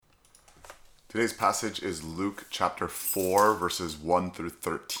Today's passage is Luke chapter 4, verses 1 through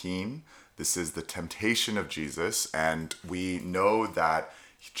 13. This is the temptation of Jesus, and we know that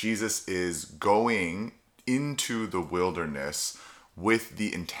Jesus is going into the wilderness with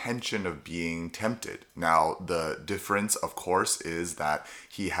the intention of being tempted. Now, the difference, of course, is that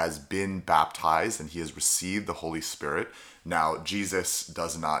he has been baptized and he has received the Holy Spirit. Now, Jesus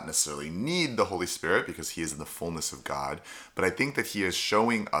does not necessarily need the Holy Spirit because he is in the fullness of God, but I think that he is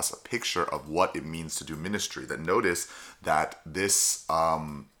showing us a picture of what it means to do ministry. That notice that this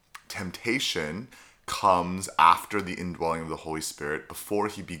temptation comes after the indwelling of the Holy Spirit. Before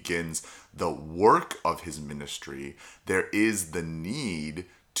he begins the work of his ministry, there is the need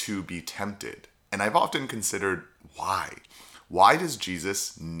to be tempted. And I've often considered why. Why does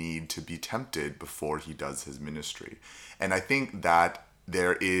Jesus need to be tempted before he does his ministry? And I think that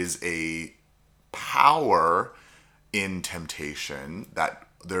there is a power in temptation, that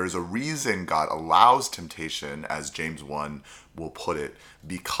there's a reason God allows temptation, as James 1 will put it,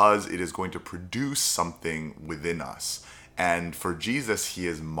 because it is going to produce something within us. And for Jesus, he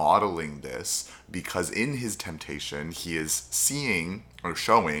is modeling this because in his temptation, he is seeing or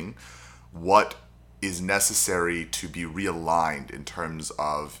showing what is necessary to be realigned in terms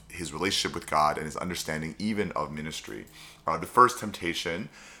of his relationship with God and his understanding even of ministry. The first temptation,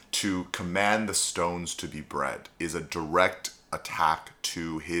 to command the stones to be bread, is a direct attack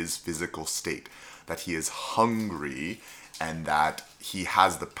to his physical state, that he is hungry and that he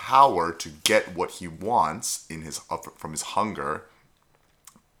has the power to get what he wants from his hunger,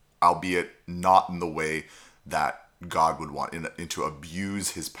 albeit not in the way that God would want, and to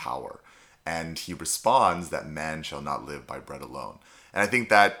abuse his power. And he responds that man shall not live by bread alone. And I think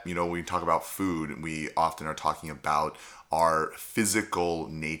that, when we talk about food, we often are talking about our physical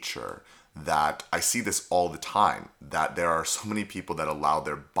nature. That I see this all the time, that there are so many people that allow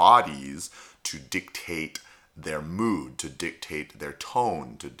their bodies to dictate their mood, to dictate their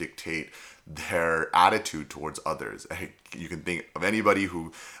tone, to dictate their attitude towards others. You can think of anybody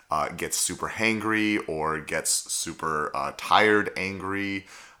who gets super hangry or gets super tired, angry,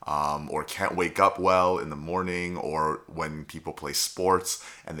 or can't wake up well in the morning, or when people play sports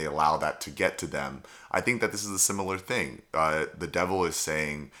and they allow that to get to them. I think that this is a similar thing. The devil is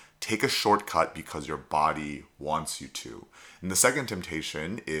saying, take a shortcut because your body wants you to. And the second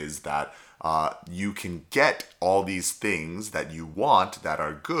temptation is that you can get all these things that you want that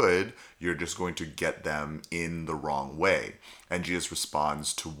are good, you're just going to get them in the wrong way. And Jesus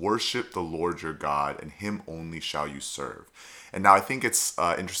responds, to worship the Lord your God, and him only shall you serve. And now I think it's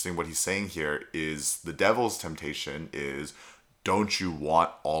interesting what he's saying here is the devil's temptation is, don't you want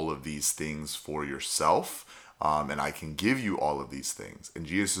all of these things for yourself? And I can give you all of these things. And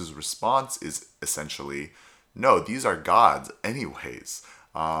Jesus' response is essentially, no, these are God's anyways.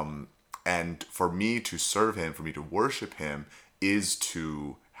 And for me to serve him, for me to worship him, is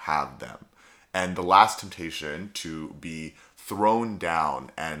to have them. And the last temptation, to be thrown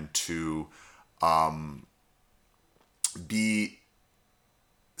down and to be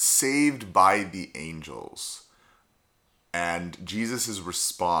saved by the angels. And Jesus'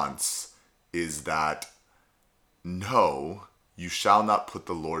 response is that, no, you shall not put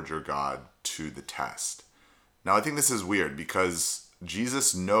the Lord your God to the test. Now, I think this is weird because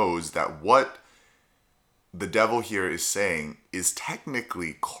Jesus knows that what the devil here is saying is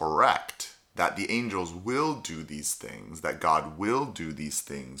technically correct, that the angels will do these things, that God will do these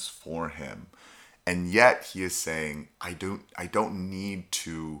things for him. And yet he is saying, I don't need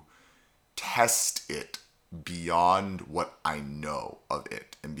to test it beyond what I know of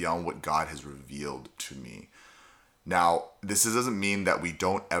it and beyond what God has revealed to me. Now, this doesn't mean that we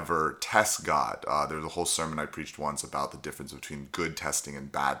don't ever test God. There's a whole sermon I preached once about the difference between good testing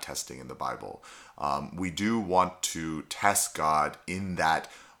and bad testing in the Bible. We do want to test God in that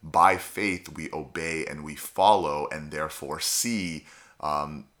by faith we obey and we follow and therefore see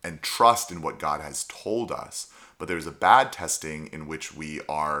and trust in what God has told us. But there's a bad testing in which we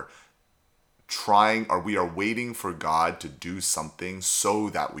are waiting for God to do something so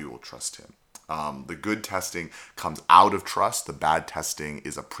that we will trust him. The good testing comes out of trust. The bad testing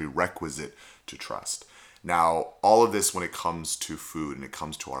is a prerequisite to trust. Now, all of this when it comes to food and it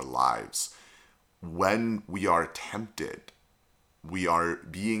comes to our lives, when we are tempted, we are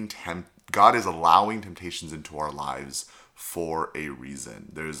being tempted. God is allowing temptations into our lives for a reason.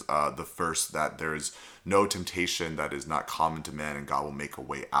 There's the first, that there's no temptation that is not common to man, and God will make a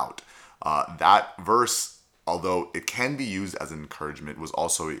way out. That verse, although it can be used as an encouragement, was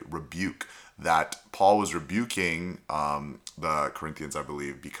also a rebuke, that Paul was rebuking the Corinthians, I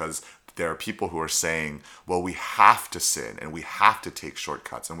believe, because there are people who are saying, well, we have to sin and we have to take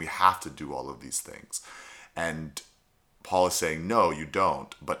shortcuts and we have to do all of these things. And Paul is saying, no, you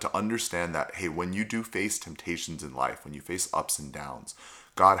don't. But to understand that, hey, when you do face temptations in life, when you face ups and downs,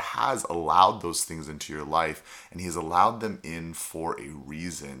 God has allowed those things into your life, and He's allowed them in for a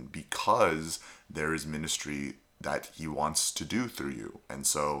reason, because there is ministry that He wants to do through you. And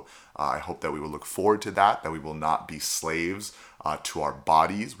so I hope that we will look forward to that we will not be slaves to our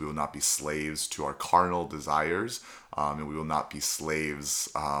bodies, we will not be slaves to our carnal desires, and we will not be slaves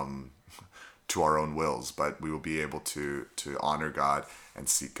to our own wills, but we will be able to honor God and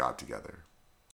seek God together.